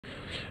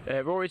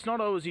Rory, it's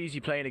not always easy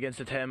playing against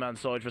a 10-man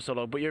side for so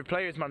long, but your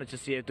players managed to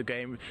see out the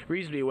game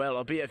reasonably well,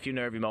 albeit a few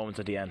nervy moments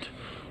at the end.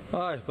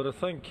 Aye, but I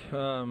think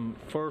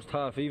first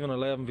half, even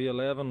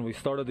 11v11, we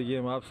started the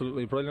game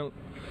absolutely brilliant.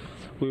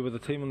 We were the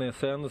team in the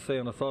ascendancy,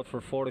 and I thought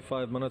for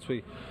 45 minutes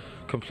we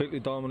completely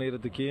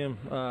dominated the game.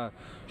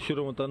 Should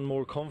have went in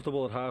more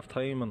comfortable at half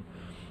time,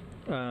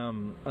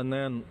 and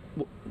then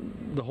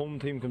the home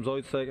team comes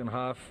out second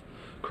half,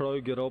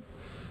 crowd get up,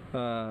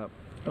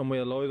 and we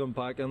allow them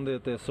back into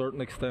it to a certain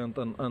extent,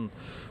 and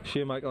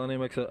Shane McElhinney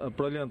makes a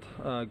brilliant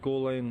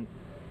goal line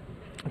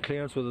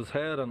clearance with his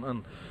head,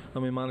 and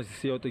we managed to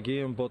see out the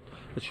game, but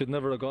it should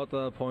never have got to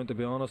that point, to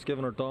be honest.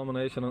 Given our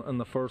domination in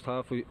the first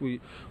half,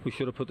 we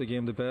should have put the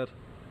game to bed.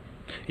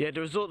 Yeah, the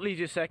result leaves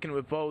you second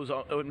with Bows,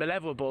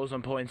 level with Bows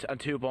on points and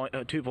 2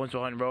 points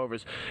behind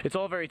Rovers. It's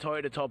all very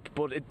tight at the top,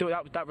 but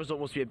that result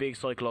must be a big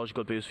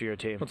psychological boost for your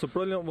team. It's a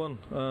brilliant one.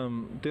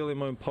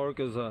 Dalymount Park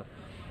is a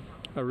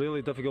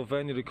really difficult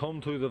venue to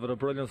come to. They've had a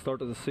brilliant start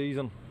to the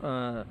season,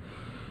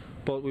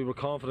 but we were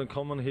confident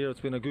coming here.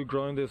 It's been a good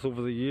ground this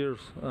over the years,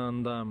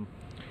 and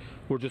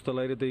we're just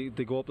delighted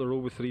to go up the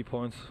road with 3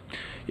 points.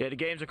 Yeah, the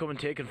games are coming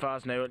thick and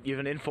fast now. You have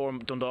an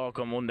informed Dundalk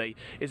on Monday.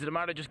 Is it a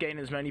matter of just gaining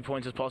as many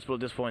points as possible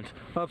at this point?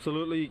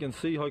 Absolutely. You can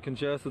see how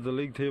congested the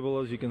league table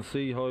is. You can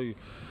see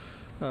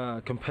how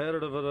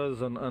competitive it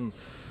is, and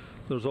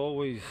there's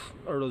always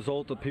a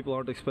result that people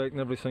aren't expecting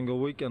every single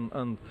week,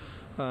 and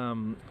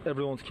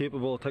everyone's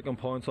capable of taking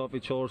points off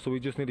each other, so we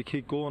just need to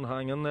keep going,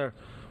 hang in there.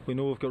 We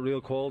know we've got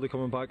real quality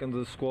coming back into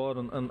the squad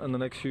and in the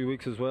next few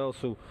weeks as well,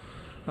 so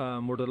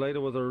we're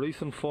delighted with our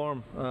recent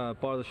form.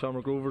 Bar the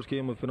Shamrock Rovers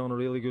game, we've been on a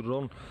really good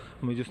run,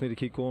 and we just need to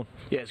keep going.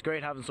 Yeah, it's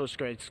great having such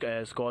great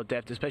squad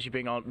depth, especially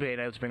being able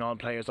to bring on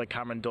players like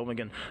Cameron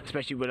Dummigan,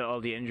 especially with all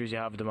the injuries you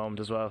have at the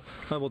moment as well.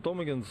 Well,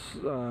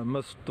 Dummigan's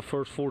missed the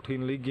first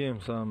 14 league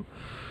games.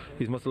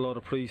 He's missed a lot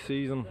of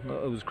pre-season.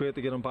 It was great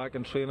to get him back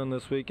in training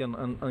this week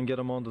and get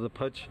him onto the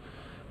pitch.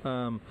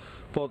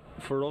 But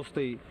for us,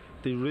 they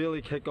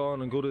really kick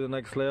on and go to the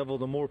next level.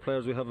 The more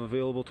players we have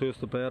available to us,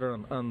 the better.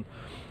 And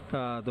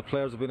the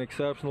players have been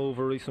exceptional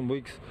over recent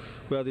weeks.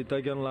 We had to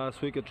dig in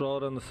last week at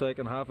Drogheda in the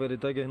second half. We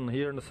had to dig in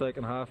here in the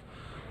second half.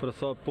 But I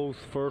thought both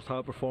first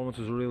half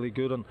performances were really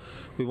good, and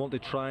we want to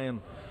try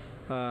and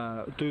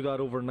do that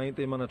over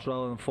 90 minutes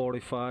rather than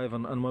 45.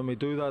 And when we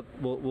do that,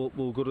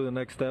 we'll go to the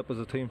next step as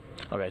a team.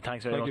 Okay,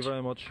 thanks very much. Thank you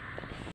very much.